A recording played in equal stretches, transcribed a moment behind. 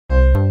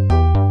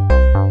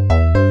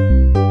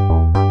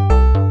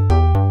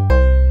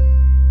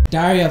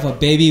Diary of a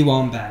Baby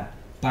Wombat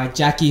by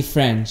Jackie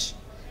French.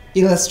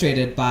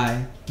 Illustrated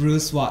by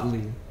Bruce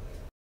Watley.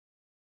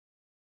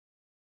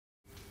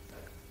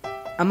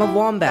 I'm a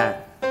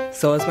wombat,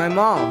 so is my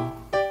mom.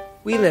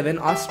 We live in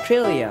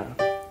Australia.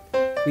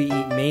 We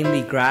eat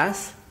mainly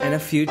grass and a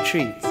few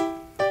treats.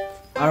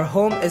 Our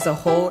home is a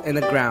hole in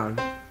the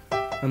ground.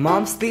 My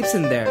mom sleeps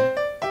in there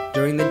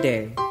during the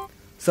day.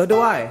 So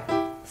do I,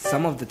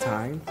 some of the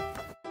time.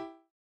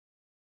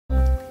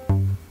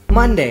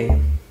 Monday,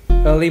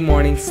 early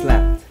morning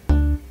slept.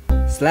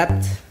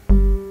 Slept,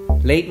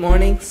 late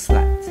morning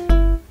slept.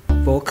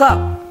 Woke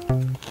up.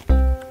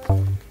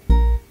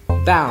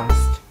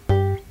 Bounced.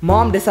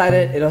 Mom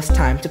decided it was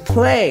time to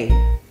play.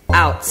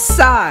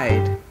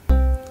 Outside.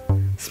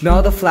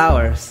 Smelled the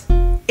flowers.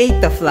 Ate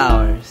the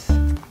flowers.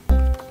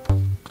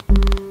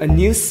 A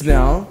new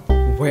smell?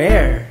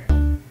 Where?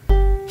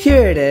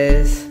 Here it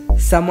is.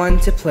 Someone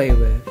to play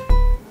with.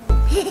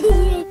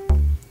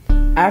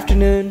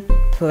 Afternoon,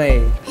 play.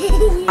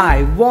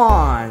 I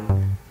won!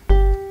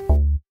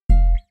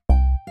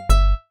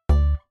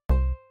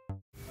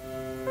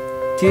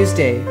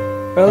 Tuesday,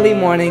 early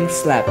morning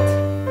slept.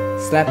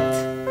 Slept.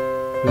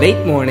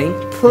 Late morning,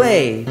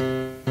 played.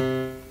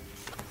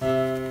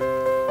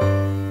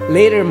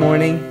 Later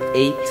morning,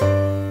 ate.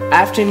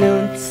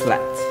 Afternoon,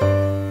 slept.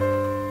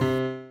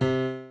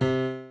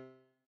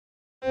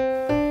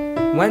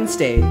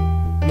 Wednesday,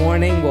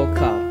 morning,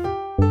 woke up.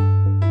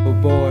 So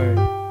bored.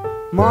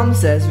 Mom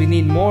says we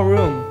need more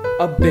room,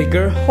 a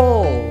bigger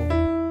hole.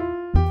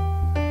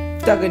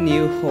 Dug a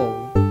new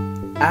hole.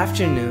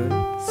 Afternoon,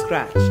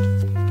 scratched.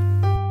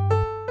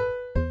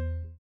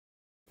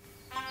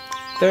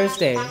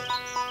 Thursday,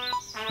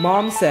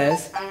 Mom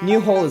says new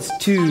hole is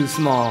too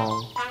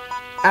small.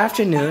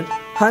 Afternoon,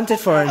 hunted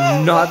for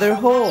another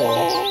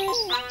hole.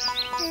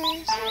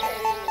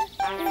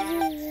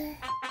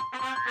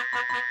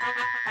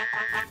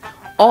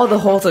 All the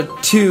holes are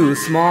too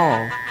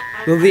small.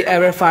 Will we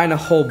ever find a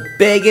hole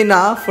big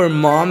enough for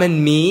Mom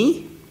and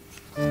me?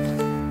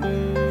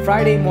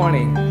 Friday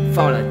morning,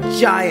 found a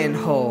giant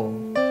hole.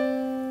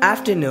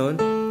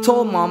 Afternoon,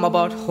 told Mom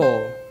about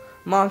hole.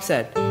 Mom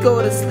said,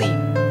 go to sleep.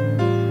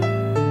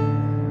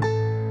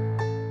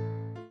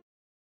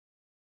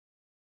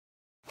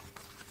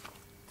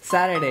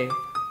 Saturday,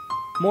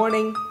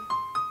 morning,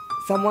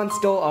 someone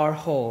stole our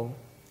hole.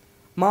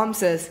 Mom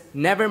says,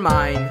 never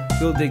mind,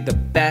 we'll dig the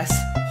best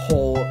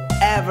hole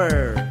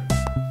ever.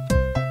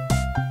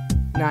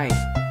 Night,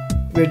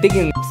 we're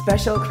digging a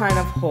special kind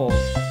of hole,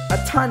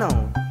 a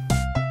tunnel.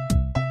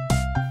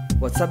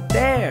 What's up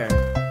there?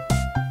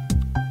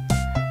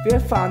 We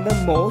have found the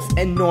most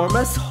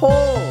enormous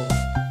hole,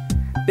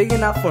 big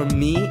enough for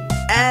me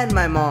and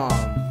my mom,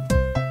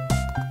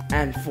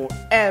 and for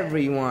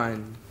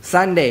everyone.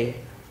 Sunday,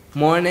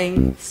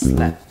 morning,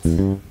 slept.